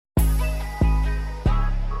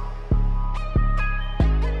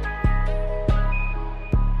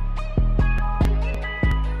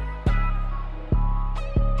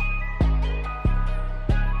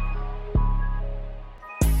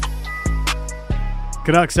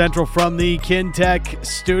Canuck Central from the Kintec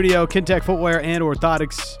studio. Kintec Footwear and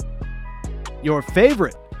Orthotics, your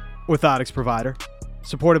favorite orthotics provider.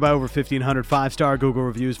 Supported by over 1,500 five-star Google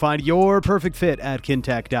reviews. Find your perfect fit at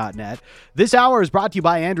kintec.net. This hour is brought to you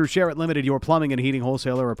by Andrew Sherritt Limited, your plumbing and heating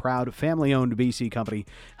wholesaler, a proud family-owned BC company,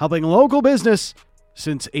 helping local business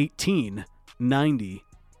since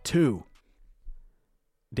 1892.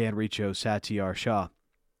 Dan Riccio, Satyar Shah.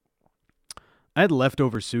 I had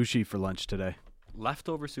leftover sushi for lunch today.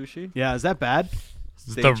 Leftover sushi? Yeah, is that bad?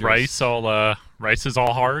 The rice is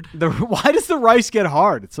all hard. Why does the rice get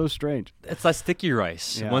hard? It's so strange. It's like sticky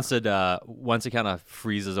rice. Yeah. Once it kind of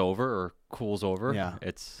freezes over or cools over, Yeah.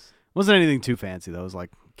 it's Wasn't anything too fancy though. It was like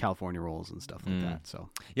California rolls and stuff like that. So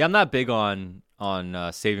yeah. I'm not big on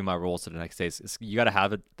saving my rolls to the next day. You got to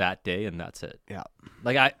have it that day and that's it. yeah,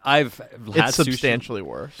 Like I've had It's sushi. substantially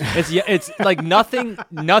worse. It's like nothing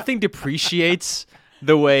depreciates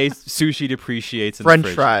the way sushi depreciates in French the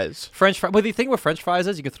fridge. fries. French fries. But the thing with French fries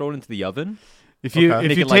is you can throw it into the oven. if you Okay. if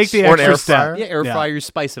Make you it like take the or an extra air step, fryer? Yeah, air fryer, you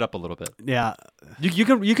spice it up a little bit. yeah, You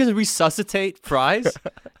can resuscitate fries.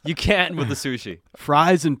 You can't with the sushi.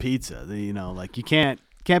 fries and pizza. Like you can't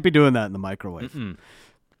be doing that in the microwave.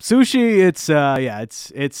 Sushi, it's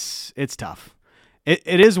tough.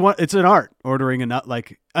 It is it's an art ordering enough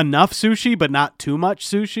sushi, but not too much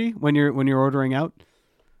sushi when you're ordering out.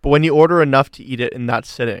 But when you order enough to eat it in that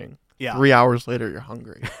sitting, Yeah. 3 hours later you're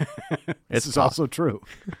hungry. This is tough. also true.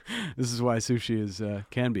 This is why sushi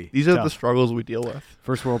can be. These are tough. the struggles we deal with.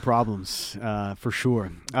 First world problems, for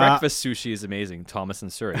sure. Breakfast sushi is amazing, Thomas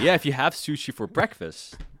and Surrey. Yeah, if you have sushi for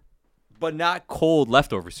breakfast, but not cold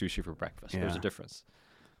leftover sushi for breakfast. There's Yeah. a difference.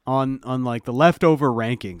 On like the leftover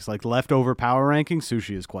rankings, like the leftover power rankings,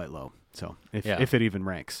 sushi is quite low. So if it even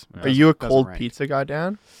ranks, Are you a doesn't cold rank. pizza guy,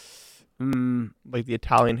 Dan? Like the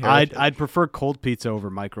Italian heritage? I'd prefer cold pizza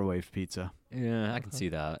over microwave pizza. Yeah, I can see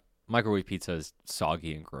that. Microwave pizza is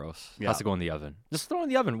soggy and gross. It Yeah. has to go in the oven. Just throw it in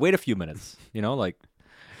the oven. Wait a few minutes. Like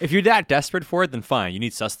if you're that desperate for it, then fine. You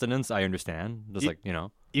need sustenance. I understand. Just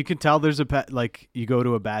You can tell there's you go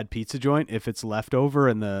to a bad pizza joint if it's leftover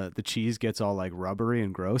and the cheese gets all like rubbery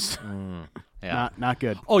and gross. yeah. Not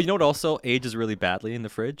good. Oh, you know what also ages really badly in the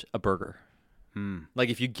fridge? A burger. Like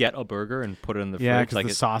if you get a burger and put it in the Yeah, fridge, because like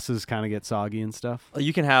the sauces kind of get soggy and stuff.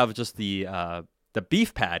 you can have just the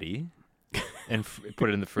beef patty and put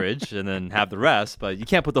it in the fridge and then have the rest, but you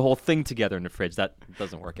can't put the whole thing together in the fridge. That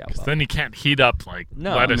doesn't work out well. Then you can't heat up lettuce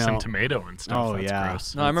No. and tomato and stuff. Oh, That's yeah.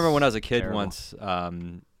 gross. No, I remember when I was a kid terrible. once, I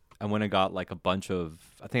went and got like a bunch of,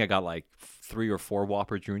 I think I got like 3 or 4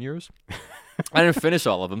 Whopper Juniors. I didn't finish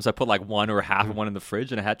all of them, so I put like one or half of one in the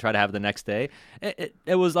fridge, and I had tried to have it the next day. It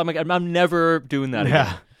was, I'm like, I'm never doing that Yeah.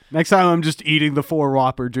 again. Next time I'm just eating the 4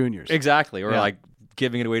 Whopper Juniors. Exactly, or Yeah. like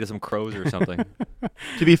giving it away to some crows or something.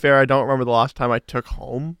 To be fair, I don't remember the last time I took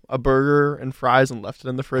home a burger and fries and left it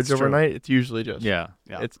in the fridge That's true. overnight. It's usually just Yeah.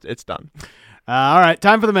 Yeah. It's done. All right,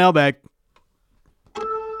 time for the mailbag.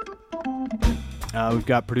 We've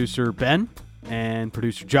got producer Ben and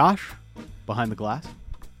producer Josh behind the glass.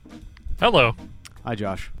 Hello. Hi,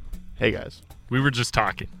 Josh. Hey guys, We were just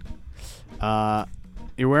talking.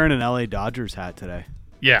 You're wearing an LA Dodgers hat today.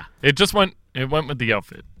 Yeah, it went with the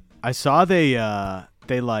outfit. I saw they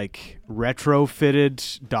like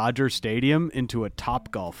retrofitted Dodger Stadium into a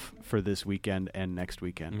Topgolf for this weekend and next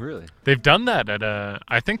weekend. Really? They've done that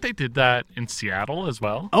I think they did that in Seattle as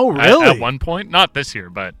well. Oh, really? At one point. Not this year,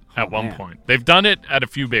 but at one man. point. They've done it at a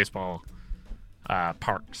few baseball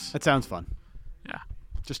parks. That sounds fun. Yeah.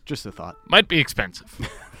 Just a thought. Might be expensive.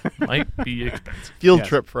 Might be expensive. field Yes.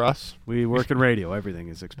 trip for us. We work in radio. Everything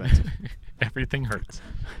is expensive. Everything hurts.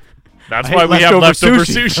 That's I why ate we have leftover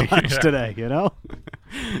for sushi. lunch Yeah. today,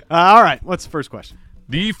 all right, what's the first question?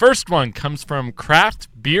 The first one comes from Craft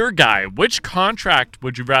Beer Guy. Which contract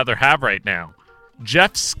would you rather have right now?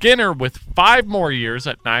 Jeff Skinner with 5 more years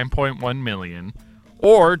at $9.1 million,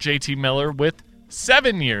 or JT Miller with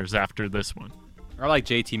 7 years after this one? I like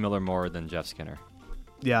JT Miller more than Jeff Skinner.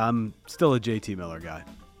 Yeah, I'm still a JT Miller guy.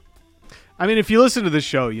 I mean, if you listen to this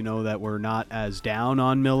show, you know that we're not as down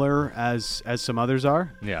on Miller as some others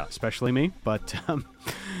are. Yeah. Especially me. But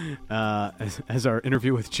as our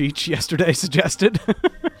interview with Cheech yesterday suggested.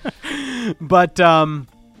 But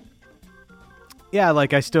yeah,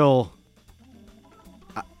 I still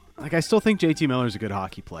think JT Miller is a good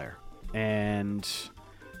hockey player, and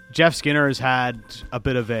Jeff Skinner has had a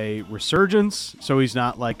bit of a resurgence, so he's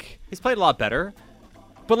not like. He's played a lot better.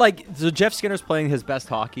 But so Jeff Skinner's playing his best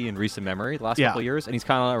hockey in recent memory the last couple of years, and he's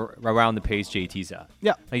kind of around the pace JT's at.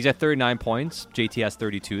 Yeah. He's at 39 points. JT has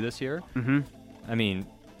 32 this year. Mm-hmm. I mean,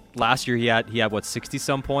 last year he had what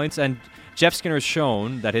 60-some points, and Jeff Skinner has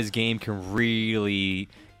shown that his game can really.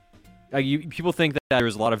 People think that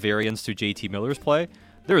there's a lot of variance to JT Miller's play.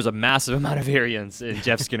 There is a massive amount of variance in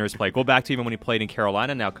Jeff Skinner's play. Go back to even when he played in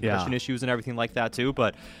Carolina. Now concussion issues and everything like that too.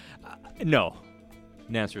 But no,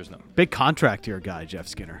 the answer is no. Big contract year guy, Jeff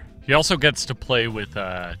Skinner. He also gets to play with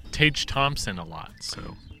Tage Thompson a lot.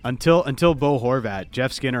 So until Bo Horvat,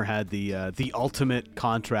 Jeff Skinner had the ultimate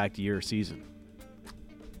contract year season.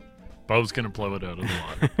 Bo's going to blow it out of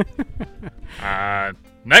the water.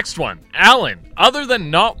 Next one. Alan, other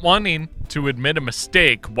than not wanting to admit a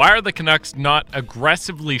mistake, why are the Canucks not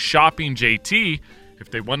aggressively shopping JT?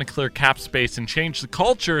 If they want to clear cap space and change the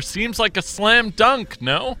culture, seems like a slam dunk,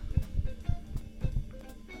 no?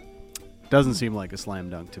 Doesn't seem like a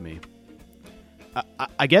slam dunk to me.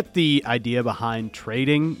 I get the idea behind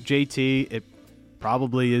trading JT. It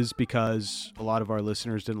probably is because a lot of our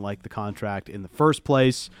listeners didn't like the contract in the first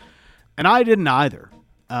place, and I didn't either.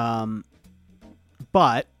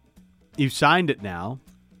 But you've signed it now,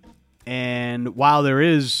 and while there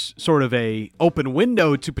is sort of a open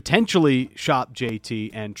window to potentially shop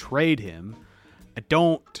JT and trade him, I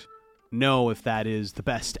don't know if that is the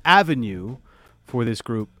best avenue for this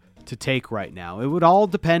group to take right now. It would all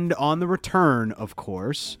depend on the return, of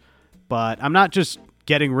course, but I'm not just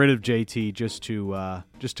getting rid of JT just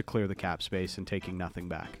to clear the cap space and taking nothing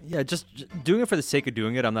back. Yeah, just doing it for the sake of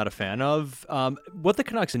doing it, I'm not a fan of. What the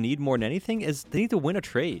Canucks need more than anything is they need to win a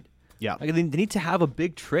trade. Yeah, like they need to have a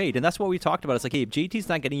big trade, and that's what we talked about. It's like, hey, if JT's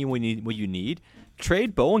not getting you what you need,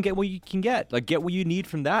 trade Bo and get what you can get. Like, get what you need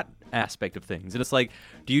from that aspect of things. And it's like,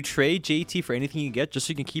 do you trade JT for anything you get just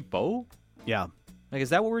so you can keep Bo? Yeah. Like,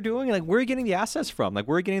 is that what we're doing? Like, where are you getting the assets from? Like,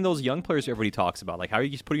 where are you getting those young players everybody talks about? Like, how are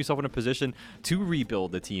you putting yourself in a position to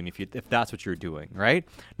rebuild the team if that's what you're doing, right?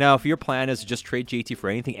 Now, if your plan is to just trade JT for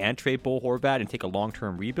anything and trade Bo Horvat and take a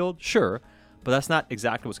long-term rebuild, sure, but that's not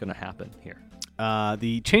exactly what's going to happen here.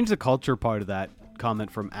 The change the culture part of that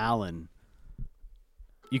comment from Alan,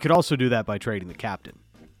 you could also do that by trading the captain.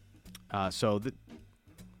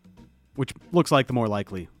 Which looks like the more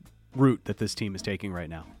likely route that this team is taking right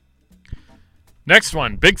now. Next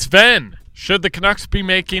one, Big Sven. Should the Canucks be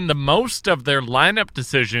making the most of their lineup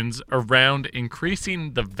decisions around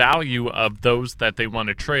increasing the value of those that they want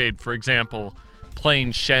to trade? For example,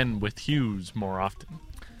 playing Schenn with Hughes more often.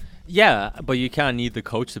 Yeah, but you kind of need the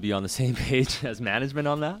coach to be on the same page as management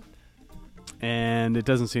on that. And it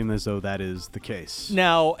doesn't seem as though that is the case.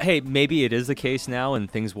 Now, hey, maybe it is the case now and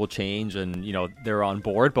things will change and, they're on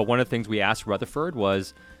board. But one of the things we asked Rutherford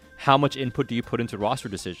was, how much input do you put into roster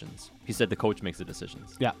decisions? He said the coach makes the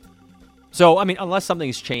decisions. Yeah. So, I mean, unless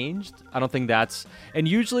something's changed, I don't think that's... And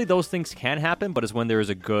usually those things can happen, but it's when there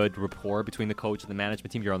is a good rapport between the coach and the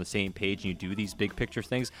management team. You're on the same page and you do these big picture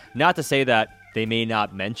things. Not to say that they may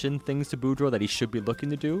not mention things to Boudreau that he should be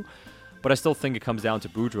looking to do, but I still think it comes down to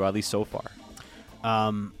Boudreau, at least so far.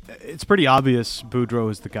 It's pretty obvious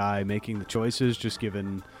Boudreau is the guy making the choices, just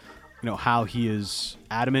given, how he is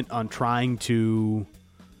adamant on trying to...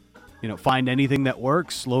 find anything that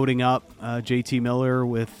works, loading up JT Miller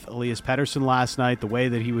with Elias Pettersson last night, the way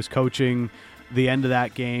that he was coaching the end of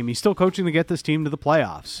that game. He's still coaching to get this team to the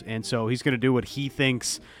playoffs, and so he's going to do what he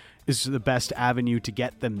thinks is the best avenue to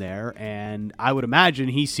get them there, and I would imagine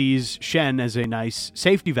he sees Schenn as a nice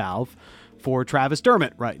safety valve for Travis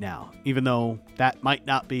Dermott right now, even though that might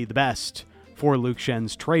not be the best for Luke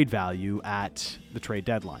Schenn's trade value at the trade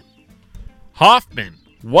deadline. Hoffman.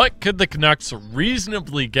 What could the Canucks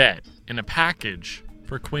reasonably get in a package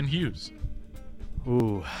for Quinn Hughes?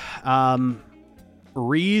 Ooh,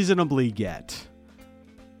 reasonably get.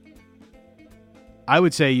 I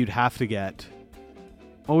would say you'd have to get,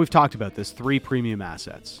 well, we've talked about this, 3 premium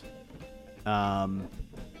assets.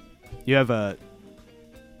 You have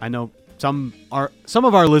I know some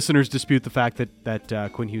of our listeners dispute the fact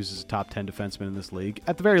that Quinn Hughes is a top 10 defenseman in this league.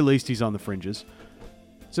 At the very least, he's on the fringes.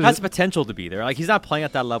 So has the potential to be there. Like, he's not playing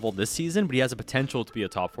at that level this season, but he has a potential to be a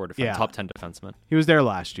top 10 defenseman. He was there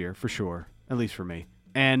last year, for sure, at least for me.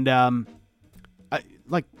 And,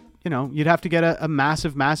 you'd have to get a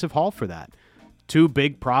massive, massive haul for that. 2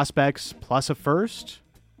 big prospects plus a first.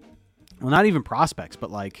 Well, not even prospects, but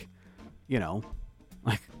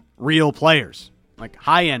real players, like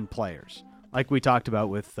high-end players, like we talked about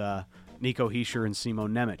with Nico Hischier and Simon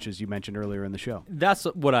Nemec, as you mentioned earlier in the show. That's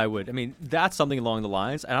what that's something along the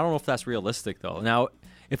lines. And I don't know if that's realistic, though. Now,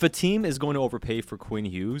 if a team is going to overpay for Quinn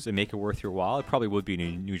Hughes and make it worth your while, it probably would be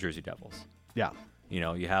New Jersey Devils. Yeah.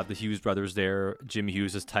 You have the Hughes brothers there. Jim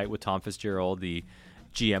Hughes is tight with Tom Fitzgerald, the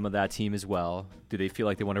GM of that team as well. Do they feel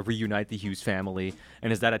like they want to reunite the Hughes family?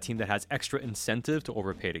 And is that a team that has extra incentive to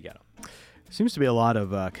overpay to get him? Seems to be a lot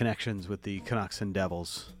of connections with the Canucks and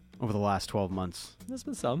Devils over the last 12 months. There's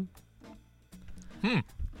been some.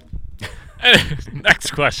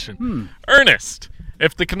 Next question. Ernest,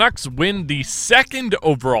 if the Canucks win the second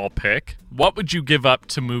overall pick, what would you give up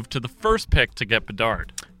to move to the first pick to get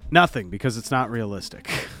Bedard? Nothing, because it's not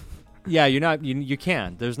realistic. Yeah, you're not. You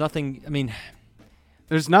can't. There's nothing. I mean,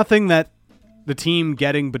 There's nothing that the team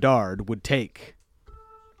getting Bedard would take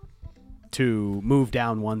to move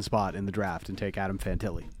down one spot in the draft and take Adam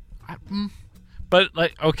Fantilli. But,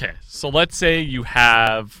 like, okay, so let's say you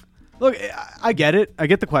have... Look, I get it. I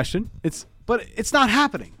get the question. But it's not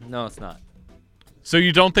happening. no, it's not. So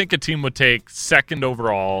you don't think a team would take second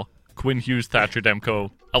overall Quinn Hughes, Thatcher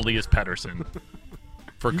Demko, Elias Pettersson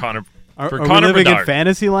for Connor Are we Connor living Bedard? in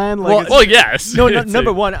fantasy land? Well, yes. No, It's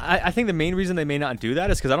number a- one, I think the main reason they may not do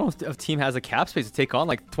that is because I don't know if a team has a cap space to take on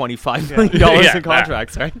like $25 million Yeah, in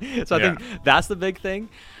contracts, right? So I Yeah. think that's the big thing.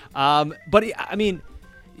 But I mean,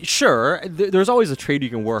 sure, there's always a trade you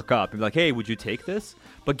can work up and be like, hey, would you take this?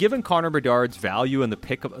 But given Connor Bedard's value and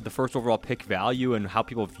the first overall pick value and how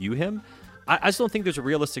people view him, I just don't think there's a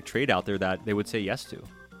realistic trade out there that they would say yes to.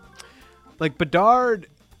 Like Bedard,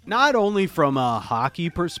 not only from a hockey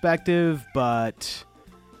perspective, but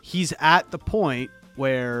he's at the point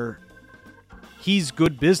where he's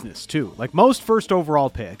good business too. Like most first overall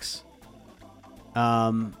picks,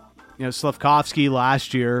 Slavkovsky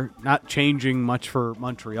last year, not changing much for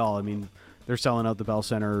Montreal. I mean, they're selling out the Bell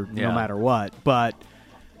Center no Yeah. matter what. But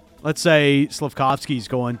let's say Slavkovsky's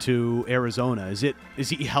going to Arizona. Is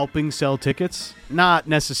he helping sell tickets? Not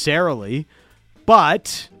necessarily,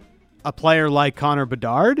 but a player like Connor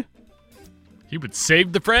Bedard, He would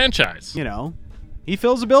save the franchise. he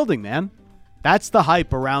fills a building, man. That's the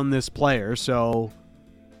hype around this player. So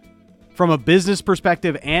from a business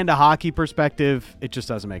perspective and a hockey perspective, it just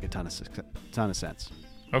doesn't make a ton of sense.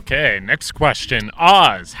 Okay, next question.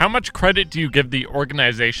 Oz, how much credit do you give the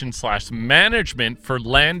organization / management for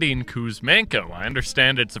landing Kuzmenko? I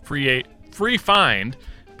understand it's a free find,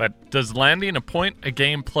 but does landing a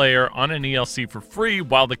point-a-game player on an ELC for free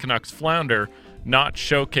while the Canucks flounder not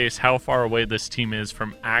showcase how far away this team is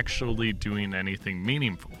from actually doing anything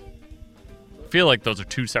meaningful? I feel like those are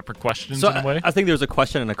two separate questions So in a way. I think there was a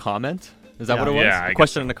question and a comment. Is that Yeah. what it was? Yeah, I a guess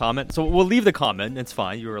question and a comment. So we'll leave the comment. It's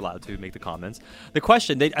fine. You're allowed to make the comments. The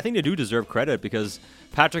question, I think they do deserve credit because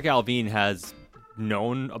Patrick Allvin has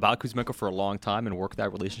known about Kuzmenko for a long time and worked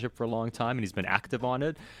that relationship for a long time, and he's been active on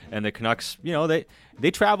it. And the Canucks,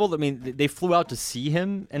 they traveled. I mean, they flew out to see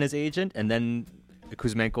him and his agent, and then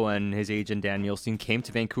Kuzmenko and his agent Dan Nielsen came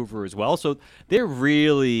to Vancouver as well. So they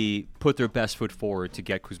really put their best foot forward to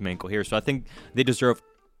get Kuzmenko here. So I think they deserve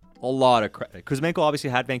a lot of credit. Kuzmenko obviously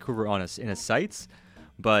had Vancouver in his sights,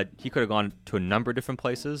 but he could have gone to a number of different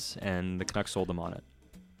places, and the Canucks sold him on it.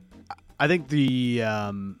 I think the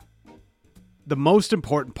most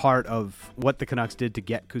important part of what the Canucks did to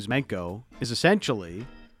get Kuzmenko is essentially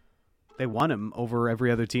they won him over every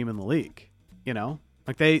other team in the league.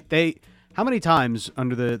 Like they how many times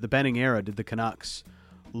under the Benning era did the Canucks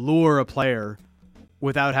lure a player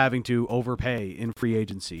without having to overpay in free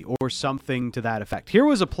agency or something to that effect? Here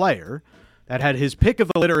was a player that had his pick of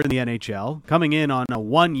the litter in the NHL, coming in on a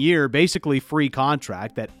 1-year, basically free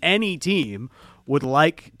contract that any team would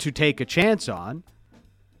like to take a chance on.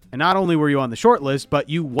 And not only were you on the short list, but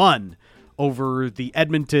you won over the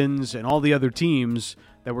Edmontons and all the other teams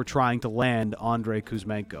that were trying to land Andrei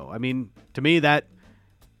Kuzmenko. I mean, to me, that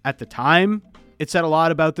at the time, it said a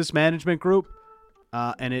lot about this management group,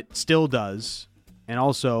 and it still does. And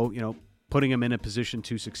also, putting him in a position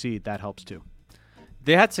to succeed, that helps too.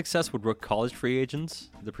 They had success with rook college free agents,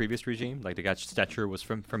 the previous regime. Like, the guy Stetcher was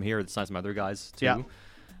from here. They signed some other guys, too. Yeah.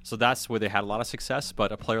 So that's where they had a lot of success.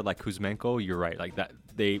 But a player like Kuzmenko, you're right. Like, that,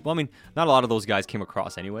 not a lot of those guys came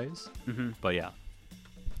across anyways. Mm-hmm. But, yeah.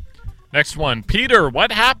 Next one. Peter,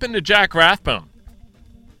 what happened to Jack Rathbone?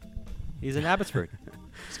 He's in Abbotsford.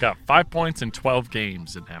 He's got 5 points in 12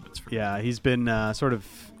 games in Abbotsford. Yeah, he's been sort of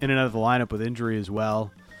in and out of the lineup with injury as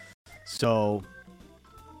well. So,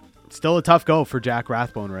 still a tough go for Jack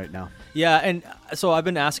Rathbone right now. Yeah, and so I've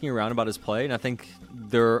been asking around about his play, and I think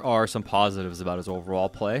there are some positives about his overall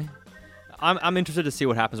play. I'm interested to see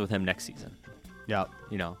what happens with him next season. Yeah.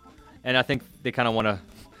 And I think they kind of want to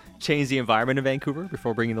change the environment in Vancouver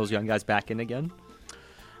before bringing those young guys back in again.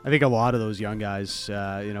 I think a lot of those young guys,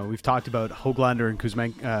 we've talked about Höglander and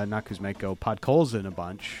Podkolzin a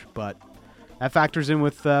bunch, but that factors in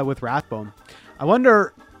with Rathbone. I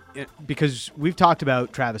wonder, because we've talked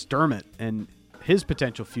about Travis Dermott and his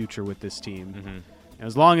potential future with this team. Mm-hmm. And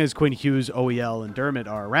as long as Quinn Hughes, OEL, and Dermott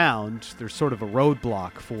are around, there's sort of a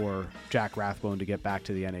roadblock for Jack Rathbone to get back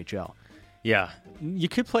to the NHL. Yeah. You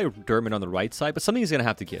could play Dermott on the right side, but something's going to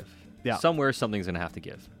have to give. Yeah. Somewhere something's going to have to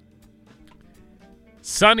give.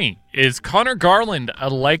 Sonny, is Connor Garland a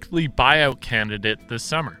likely buyout candidate this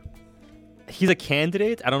summer? He's a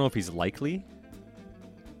candidate. I don't know if he's likely.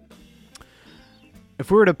 If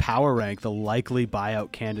we were to power rank the likely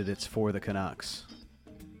buyout candidates for the Canucks,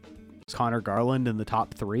 is Connor Garland in the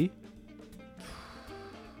top 3?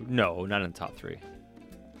 No, not in the top 3.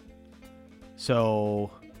 So,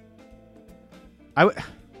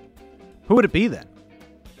 who would it be then?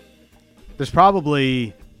 There's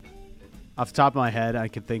probably, off the top of my head, I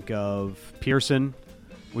could think of Pearson.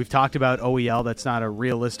 We've talked about OEL. That's not a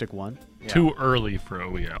realistic one. Yeah. Too early for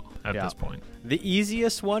OEL at this point. The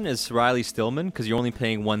easiest one is Riley Stillman because you're only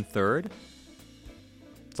paying 1/3.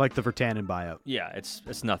 It's like the Virtanen buyout. Yeah,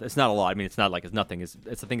 it's nothing. It's not a lot. I mean, it's not like it's nothing. It's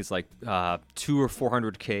I think it's like $200,000 or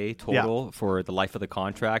 $400,000 total for the life of the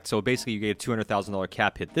contract. So basically, you get a $200,000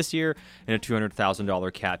 cap hit this year and a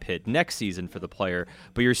 $200,000 cap hit next season for the player.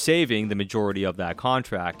 But you're saving the majority of that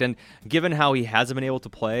contract. And given how he hasn't been able to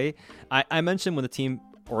play, I mentioned when the team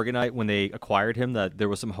organized when they acquired him that there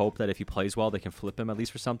was some hope that if he plays well, they can flip him at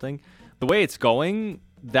least for something. The way it's going,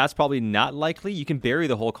 that's probably not likely. You can bury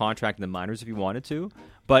the whole contract in the minors if you wanted to,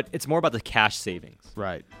 but it's more about the cash savings.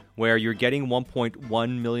 Right. Where you're getting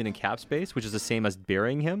 $1.1 million in cap space, which is the same as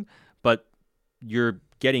burying him, but you're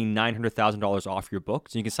getting $900,000 off your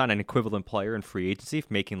books, and you can sign an equivalent player in free agency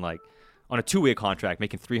for making like on a 2-way contract,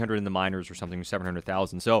 making $300,000 in the minors or something,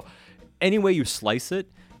 $700,000. So any way you slice it,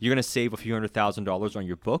 you're going to save a few $100,000 on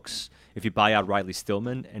your books if you buy out Riley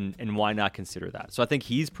Stillman, and why not consider that? So I think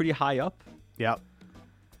he's pretty high up. Yep.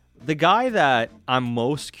 The guy that I'm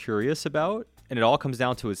most curious about, and it all comes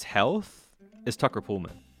down to his health, is Tucker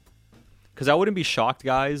Poolman. Because I wouldn't be shocked,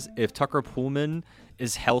 guys, if Tucker Poolman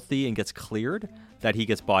is healthy and gets cleared, that he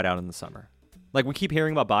gets bought out in the summer. Like, we keep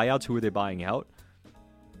hearing about buyouts. Who are they buying out?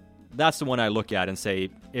 That's the one I look at and say,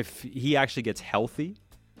 if he actually gets healthy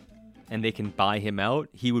and they can buy him out,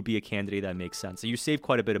 he would be a candidate that makes sense. So you save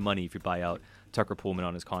quite a bit of money if you buy out Tucker Poolman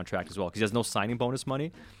on his contract as well, because he has no signing bonus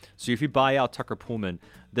money. So if you buy out Tucker Poolman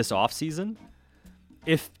this offseason,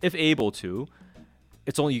 if able to,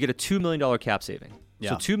 it's only you get a $2 million cap saving.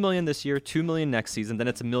 Yeah. So $2 million this year, $2 million next season, then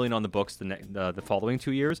it's $1 million on the books the following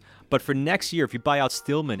 2 years. But for next year, if you buy out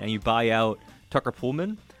Stillman and you buy out Tucker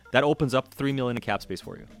Poolman, that opens up $3 million in cap space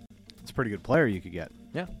for you. It's a pretty good player you could get.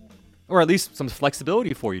 Yeah. Or at least some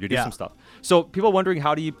flexibility for you to do some stuff. So people wondering,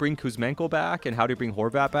 how do you bring Kuzmenko back and how do you bring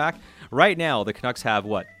Horvat back? Right now, the Canucks have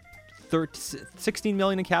what? $16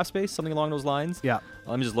 million in cap space, something along those lines. Yeah.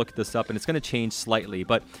 Let me just look this up, and it's going to change slightly,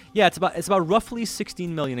 but yeah, it's about roughly $16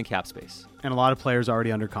 million in cap space. And a lot of players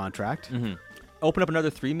already under contract. Mm-hmm. Open up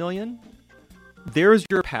another $3 million. There's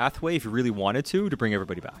your pathway if you really wanted to bring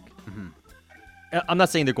everybody back. Mm-hmm. I'm not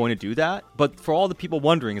saying they're going to do that, but for all the people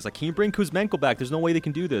wondering, it's like, can you bring Kuzmenko back? There's no way they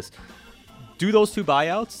can do this. Do those 2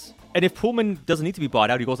 buyouts. And if Poolman doesn't need to be bought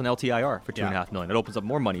out, he goes on LTIR for $2.5 million. It opens up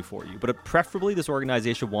more money for you. But preferably, this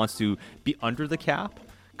organization wants to be under the cap,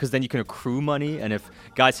 because then you can accrue money. And if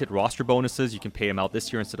guys hit roster bonuses, you can pay them out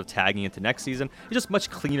this year instead of tagging into next season. It's just much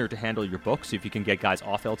cleaner to handle your books if you can get guys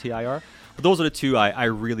off LTIR. But those are the 2 I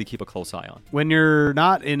really keep a close eye on. When you're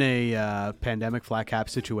not in a pandemic flat cap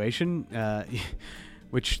situation,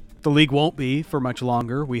 which the league won't be for much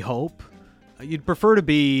longer, we hope, you'd prefer to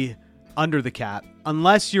be under the cap,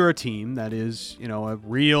 unless you're a team that is, a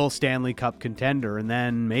real Stanley Cup contender, and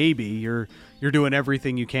then maybe you're doing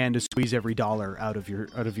everything you can to squeeze every dollar out of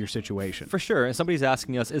your situation. For sure. And somebody's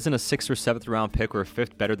asking us, isn't a 6th or 7th round pick or a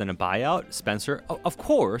 5th better than a buyout, Spencer? Of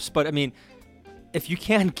course, but I mean, if you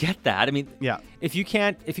can't get that, if you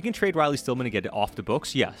can trade Riley Stillman and get it off the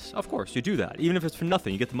books, yes, of course, you do that. Even if it's for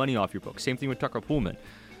nothing, you get the money off your books. Same thing with Tucker Poolman.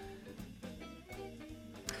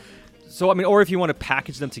 So, or if you want to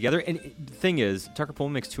package them together, and the thing is, Tucker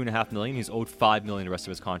Poolman makes $2.5 million. He's owed $5 million the rest of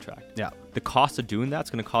his contract. Yeah. The cost of doing that's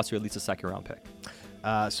going to cost you at least a 2nd round pick.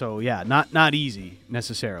 Not easy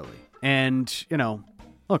necessarily. And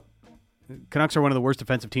look, Canucks are one of the worst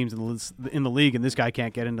defensive teams in the league, and this guy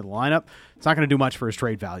can't get into the lineup. It's not going to do much for his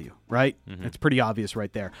trade value, right? Mm-hmm. It's pretty obvious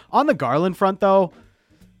right there. On the Garland front, though,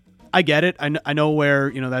 I get it. I know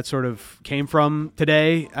where that sort of came from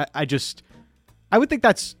today. I would think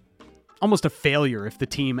that's almost a failure if the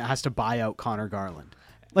team has to buy out Connor Garland.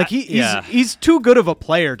 Like he's too good of a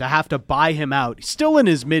player to have to buy him out. He's still in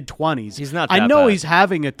his mid-20s. He's not that I know bad. He's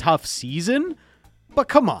having a tough season, but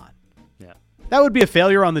come on. Yeah. That would be a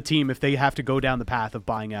failure on the team if they have to go down the path of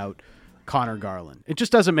buying out Connor Garland. It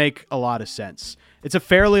just doesn't make a lot of sense. It's a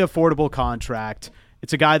fairly affordable contract,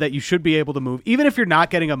 It's a guy that you should be able to move. Even if you're not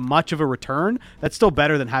getting much of a return, that's still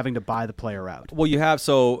better than having to buy the player out. Well,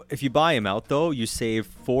 so if you buy him out, though, you save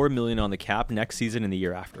 $4 million on the cap next season and the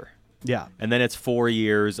year after. Yeah. And then it's 4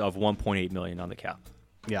 years of $1.8 million on the cap.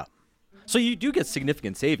 Yeah. So you do get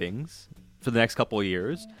significant savings for the next couple of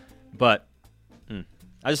years, but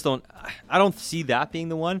I don't see that being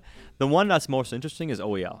the one. The one that's most interesting is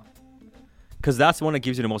OEL. Because that's the one that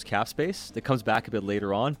gives you the most cap space. That comes back a bit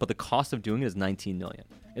later on, but the cost of doing it is $19 million.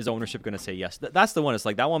 Is ownership going to say yes? That's the one. It's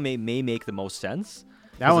like that one may make the most sense.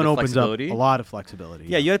 That one opens up a lot of flexibility.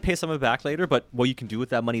 Yeah, you got to pay some of it back later, but what you can do with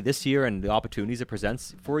that money this year and the opportunities it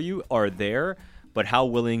presents for you are there. But how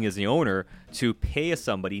willing is the owner to pay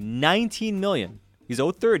somebody $19 million? He's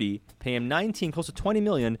owed $30. Pay him $19, close to $20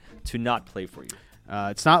 million to not play for you.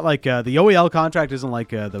 It's not like the OEL contract isn't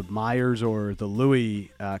like the Myers or the Louis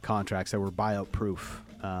contracts that were buyout proof.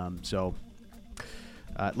 So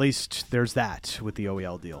at least there's that with the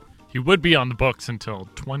OEL deal. He would be on the books until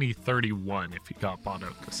 2031 if he got bought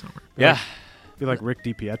out this summer. Yeah. Be like Rick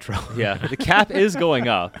DiPietro. Yeah. The cap is going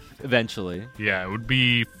up eventually. Yeah, it would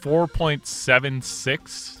be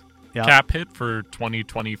 4.76 Yeah. cap hit for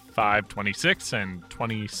 2025, 26, and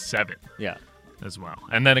 27 Yeah. as well.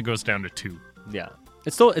 And then it goes down to 2. Yeah.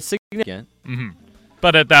 It's significant.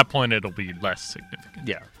 But at that point, it'll be less significant.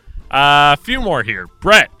 Yeah. A few more here.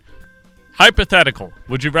 Brett, hypothetical.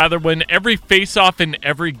 Would you rather win every face-off in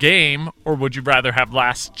every game, or would you rather have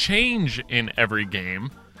last change in every game,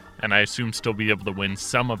 and I assume still be able to win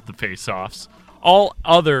some of the face-offs? All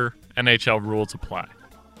other NHL rules apply.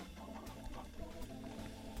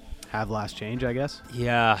 Have last change, I guess.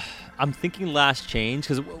 Yeah. I'm thinking last change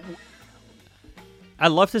because I'd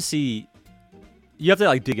love to see. You have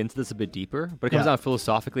to dig into this a bit deeper, but it comes down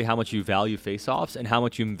philosophically how much you value face-offs and how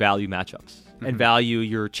much you value matchups and value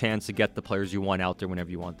your chance to get the players you want out there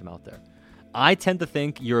whenever you want them out there. I tend to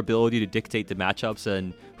think your ability to dictate the matchups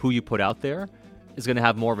and who you put out there is going to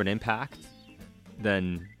have more of an impact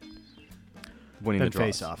than winning the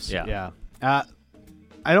draws. Face-offs. Yeah. I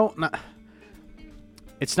don't.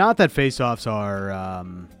 It's not that face-offs are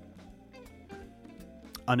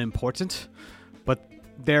unimportant, but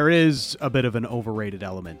there is a bit of an overrated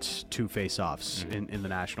element to face-offs in the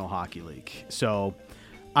National Hockey League. So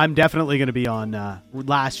I'm definitely going to be on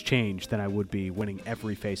last change than I would be winning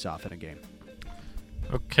every face-off in a game.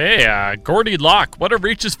 Okay, Gordy Locke, what are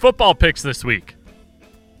Reach's football picks this week?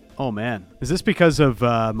 Oh man, is this because of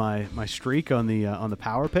my streak on the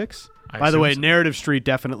power picks? By the way, Narrative Street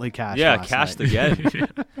definitely cashed. Yeah, last cashed night. again.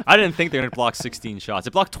 I didn't think they were going to block 16 shots.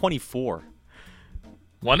 It blocked 24.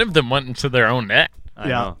 One of them went into their own net. I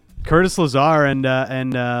know. Curtis Lazar and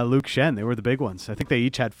Luke Shen, they were the big ones. I think they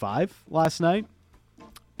each had 5 last night.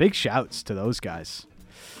 Big shouts to those guys.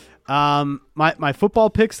 My football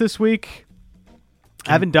picks this week.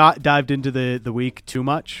 I haven't dived into the week too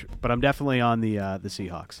much, but I'm definitely on the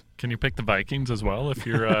Seahawks. Can you pick the Vikings as well if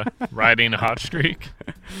you're riding a hot streak?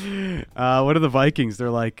 What are the Vikings? They're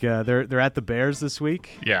like they're at the Bears this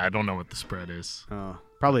week. Yeah, I don't know what the spread is.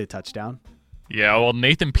 Probably a touchdown. Yeah, well,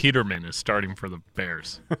 Nathan Peterman is starting for the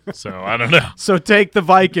Bears, so I don't know. So take the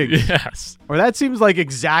Vikings. Yes. Or that seems like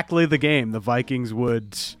exactly the game the Vikings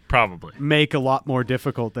would probably make a lot more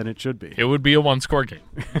difficult than it should be. It would be a one-score game.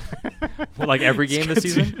 Well, like every game this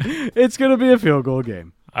season? It's going to be a field goal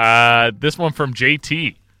game. This one from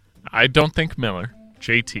JT. I don't think Miller.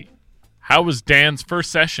 JT. How was Dan's first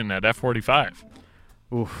session at F45?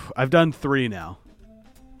 Oof, I've done 3 now.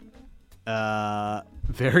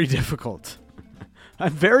 Very difficult.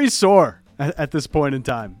 I'm very sore at this point in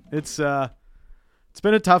time. It's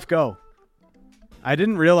been a tough go. I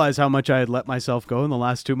didn't realize how much I had let myself go in the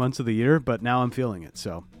last 2 months of the year, but now I'm feeling it.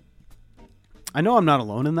 So I know I'm not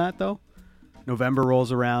alone in that, though. November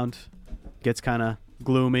rolls around, gets kind of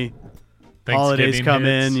gloomy. Holidays come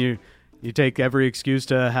in. You take every excuse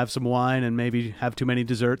to have some wine and maybe have too many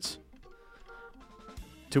desserts.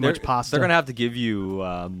 Too much pasta. They're gonna have to give you.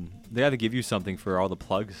 They have to give you something for all the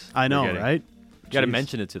plugs. I know, right? You got to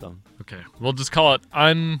mention it to them. Okay, we'll just call it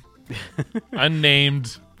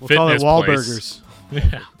unnamed. We'll call it Wahlburgers.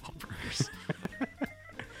 Yeah, Wahlburgers. Have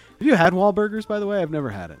you had Wahlburgers, by the way? I've never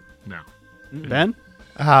had it. No. Ben?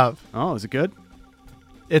 I have. Oh, is it good?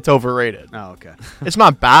 It's overrated. Oh, okay. It's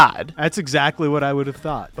not bad, That's exactly what I would have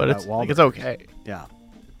thought. but about it's Wahlburgers. it's okay. Yeah.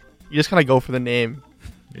 You just kind of go for the name.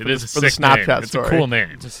 It is for a the sick name. Snapchat It's story. a cool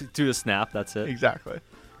name. Just do the snap. That's it. Exactly.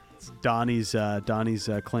 Donnie's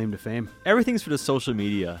claim to fame. Everything's for the social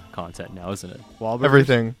media content now, isn't it? Wahlburgers?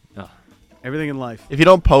 Everything. Oh. Everything in life. If you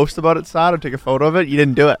don't post about it sad or take a photo of it, you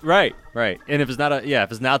didn't do it. Right. And if it's not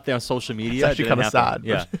if it's not there on social media, It's actually kind of sad.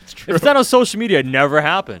 Yeah, but it's if true. it's not on social media, it never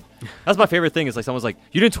happened. That's my favorite thing. Is like someone's like,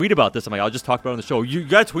 "You didn't tweet about this." I'm like, "I'll just talk about it on the show." You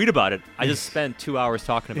got to tweet about it. I just spent 2 hours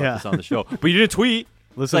talking about Yeah. this on the show, but you didn't tweet.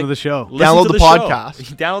 Listen Like, to the show. Listen Download to the show.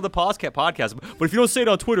 podcast. Download the podcast. But if you don't say it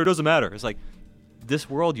on Twitter, it doesn't matter. It's like this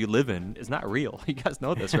world you live in is not real. You guys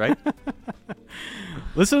know this, right?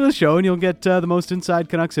 Listen to the show, and you'll get the most inside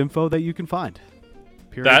Canucks info that you can find.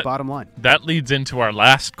 Period. Bottom line. That leads into our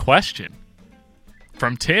last question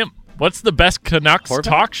from Tim. What's the best Canucks Horvat?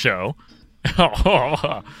 talk show?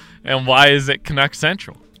 And why is it Canucks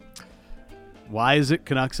Central? Why is it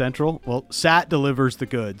Canuck Central? Well, Sat delivers the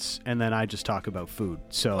goods, and then I just talk about food.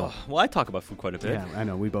 So, Well, I talk about food quite a bit. yeah, I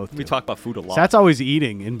know we both We do. talk about food a lot. Sat's always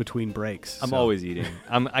eating in between breaks. I'm so. always eating.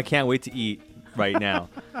 I can't wait to eat right now.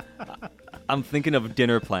 I'm thinking of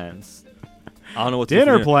dinner plans. I don't know what to do for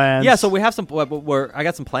Dinner plans? Yeah, so we have some. I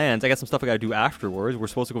got some plans. I got some stuff I got to do afterwards. We're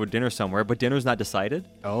supposed to go to dinner somewhere, but dinner's not decided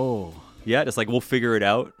Oh. yet. It's like we'll figure it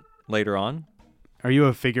out later on. Are you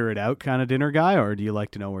a figure it out kind of dinner guy, or do you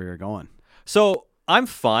like to know where you're going? So I'm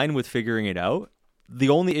fine with figuring it out. The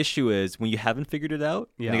only issue is when you haven't figured it out,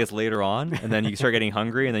 and Yeah. it gets later on, and then you start getting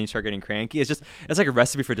hungry, and then you start getting cranky. It's like a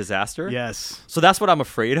recipe for disaster. Yes. So that's what I'm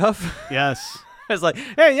afraid of. Yes. It's like,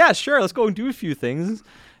 hey, yeah, sure, let's go and do a few things,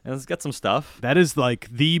 and let's get some stuff. That is like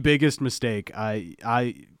the biggest mistake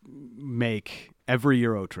I make every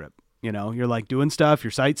Euro trip. You know, you're like doing stuff, you're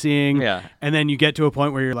sightseeing, Yeah. and then you get to a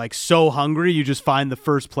point where you're like so hungry, you just find the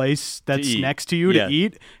first place that's eat. next to you Yeah. to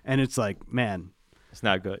eat, and it's like, man, It's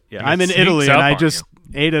not good. Yeah. I'm in sneaks Italy up and I on just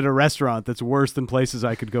ate at a restaurant that's worse than places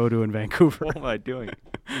I could go to in Vancouver. What am I doing?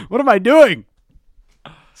 What am I doing?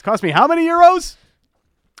 It's cost me how many euros?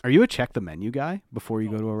 Are you a check the menu guy before you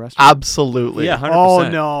go to a restaurant? Absolutely. Yeah, 100%. Oh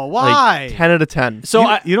no! Why? Like 10 out of 10.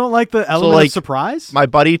 So you don't like the element like, of surprise? My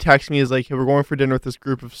buddy texted me, is like, hey, we're going for dinner with this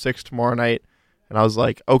group of 6 tomorrow night. And I was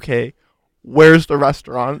like, okay, where's the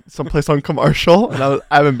restaurant? Someplace on Commercial. And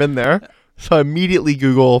I haven't been there. So I immediately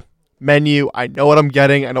Google menu. I know what I'm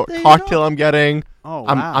getting. I know There what you cocktail I'm getting. Oh,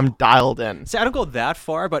 I'm wow. I'm dialed in. See, I don't go that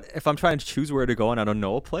far, but if I'm trying to choose where to go and I don't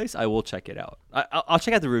know a place, I will check it out. I'll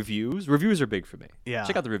check out the reviews. Reviews are big for me. Yeah.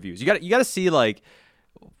 Check out the reviews. You got to see like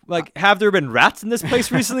have there been rats in this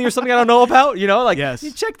place recently or something I don't know about? You know, like Yes.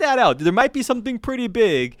 you check that out. There might be something pretty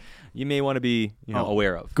big you may want to be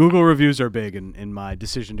aware of. Google reviews are big in my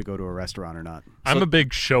decision to go to a restaurant or not. I'm a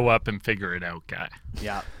big show up and figure it out guy.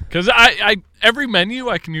 Yeah. Because I every menu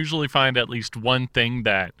I can usually find at least one thing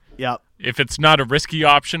that Yep. if it's not a risky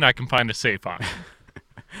option, I can find a safe option.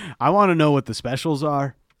 I want to know what the specials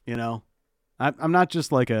are. You know, I'm not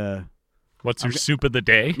just like a. What's your soup of the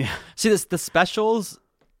day? See, the specials.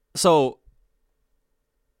 So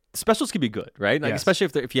specials can be good, right? Like Yes.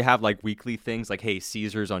 especially if you have like weekly things, like hey,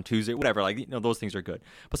 Caesars on Tuesday, whatever. Like those things are good.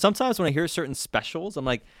 But sometimes when I hear certain specials, I'm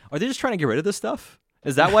like, are they just trying to get rid of this stuff?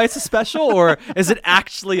 Is that why it's a special, or is it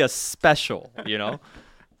actually a special? You know?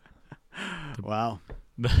 Wow.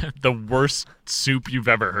 The worst soup you've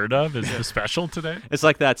ever heard of is the special today. It's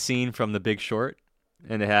like that scene from The Big Short,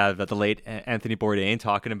 and they have the late Anthony Bourdain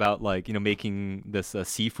talking about like making this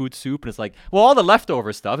seafood soup, and it's like, well, all the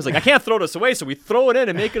leftover stuff. It's like I can't throw this away, so we throw it in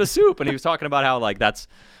and make it a soup. And he was talking about how like that's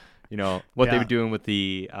what they Yeah. were doing with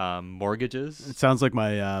the mortgages. It sounds like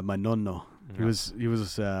my my nonno. He was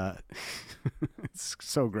it's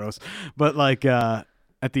so gross. But like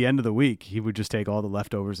at the end of the week, he would just take all the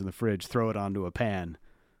leftovers in the fridge, throw it onto a pan,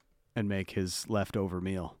 and make his leftover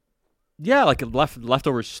meal. Yeah, like a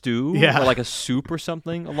leftover stew, Yeah. or like a soup or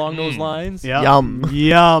something along those lines. Yeah. Yum.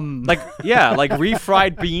 Yum. Like like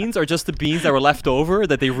refried beans are just the beans that were left over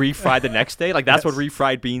that they refried the next day. Like that's what Yes.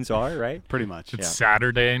 refried beans are, right? Pretty much. It's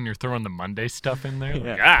Saturday and you're throwing the Monday stuff in there. Like,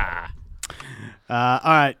 Yeah. ah.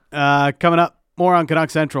 All right. Coming up, more on Canuck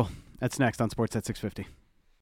Central. That's next on Sportsnet 650.